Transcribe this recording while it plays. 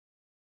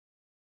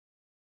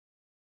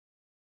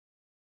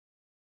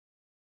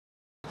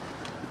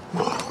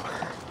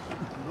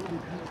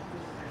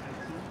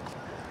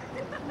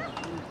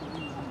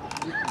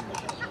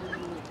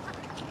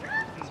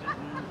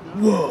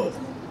Whoa!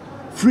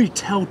 Free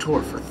tell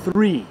tour for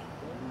 3.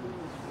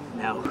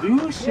 Now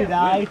who should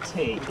I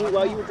take?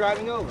 While you were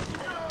driving over.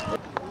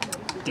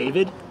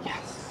 David?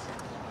 Yes.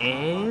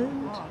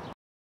 And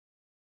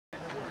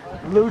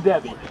Lou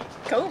Debbie.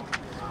 Cool.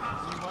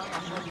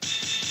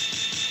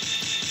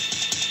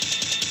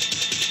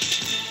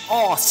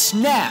 Aw,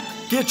 snap!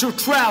 Get your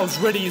trowels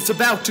ready, it's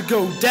about to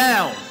go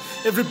down!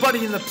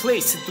 Everybody in the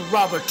place hit the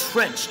robber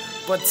trench,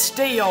 but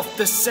stay off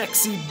the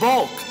sexy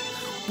bulk.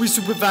 We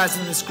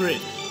supervising this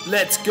grid.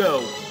 Let's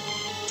go.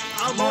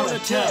 I'm on a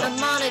tell.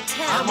 I'm on a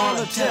tell. I'm on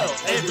a tell.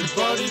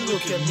 Everybody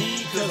look at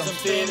me, cause I'm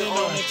standing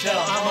on a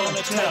tell. I'm on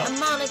a tell.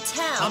 I'm on a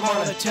tell. I'm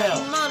on a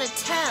tell. I'm on a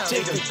tell.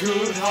 Take a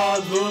good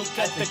hard look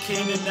at the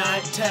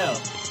Canaanite tell.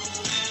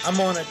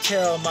 I'm on a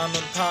tell, mom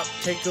and pop,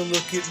 take a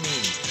look at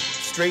me.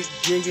 Straight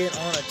digging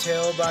on a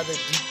tell by the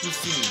deep blue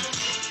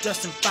sea.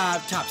 Dustin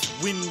 5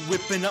 tops, wind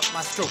whipping up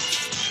my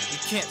strokes. You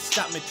can't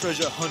stop me,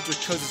 treasure hunter,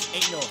 cause this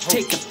ain't no hoax.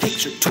 Take a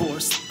picture,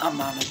 tourist, I'm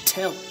on a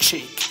tell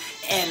chick.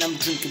 And I'm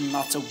drinking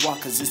lots of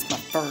water cause it's my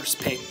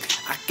first pick.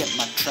 I get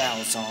my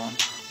trowels on.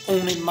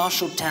 Only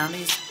Marshall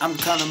townies. I'm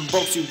cutting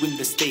boxy when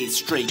they stay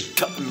straight,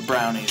 cutting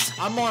brownies.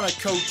 I'm on a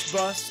coach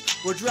bus,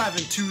 we're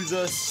driving to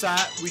the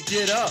site. We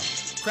get up,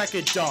 crack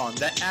at dawn,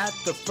 that at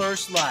the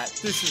first light.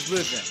 This is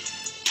living,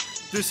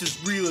 this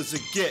is real as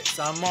it gets.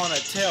 I'm on a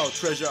tell,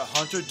 treasure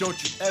hunter,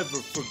 don't you ever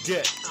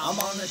forget. I'm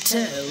on a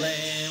tell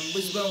and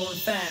we're going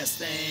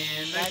fast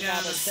and I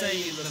gotta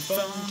save the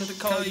phone to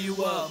call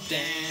you up,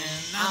 Dan.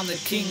 I'm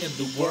the king of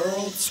the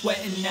world,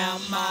 sweating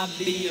out my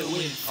beer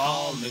with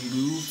all the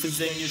goofers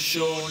and you're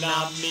sure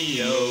not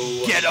me,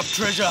 oh. Get up,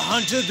 treasure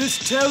hunter, this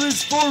tell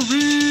is for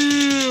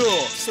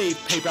real. Save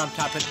paper, I'm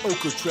typing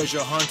ochre,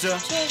 treasure hunter.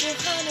 Treasure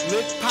hunter.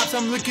 Lick pops,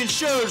 I'm licking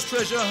shirts,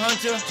 treasure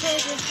hunter.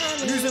 Treasure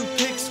hunter. Using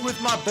pics with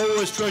my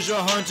boys, treasure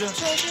hunter.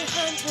 Treasure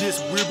hunter.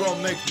 This we'll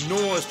make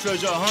noise,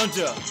 treasure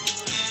hunter.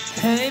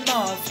 Hey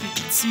boss, you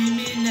can see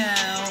me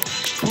now.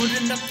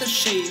 Putting up the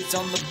shades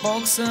on the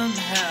bulk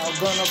somehow.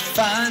 Gonna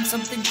find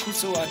something cool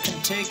so I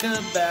can take a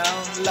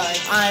bow. Like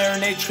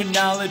Iron Age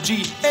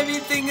chronology,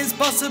 anything is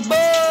possible.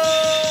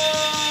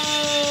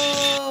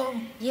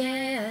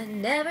 Yeah,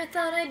 never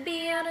thought I'd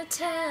be on a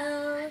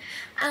tell.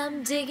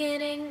 I'm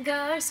digging in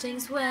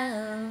Garsting's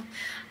well.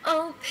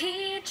 Oh,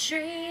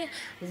 Petrie,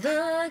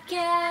 look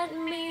at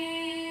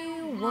me.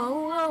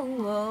 Whoa, whoa,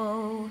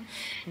 whoa.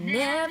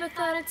 Never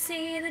thought I'd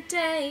see the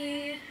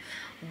day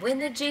when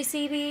the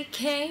JCB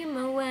came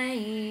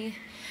away.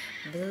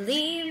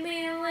 Believe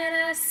me when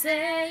I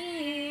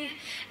say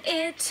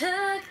it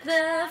took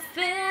the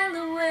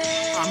fill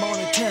away. I'm on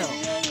a tell,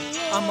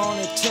 I'm on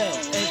a tell.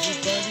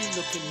 Everybody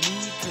look at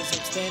me cause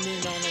I'm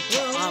standing on a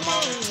tell. I'm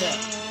on a tell,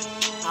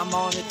 I'm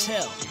on a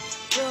tell.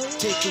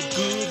 Take a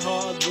good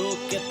hard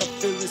look at the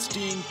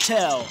Philistine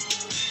tell.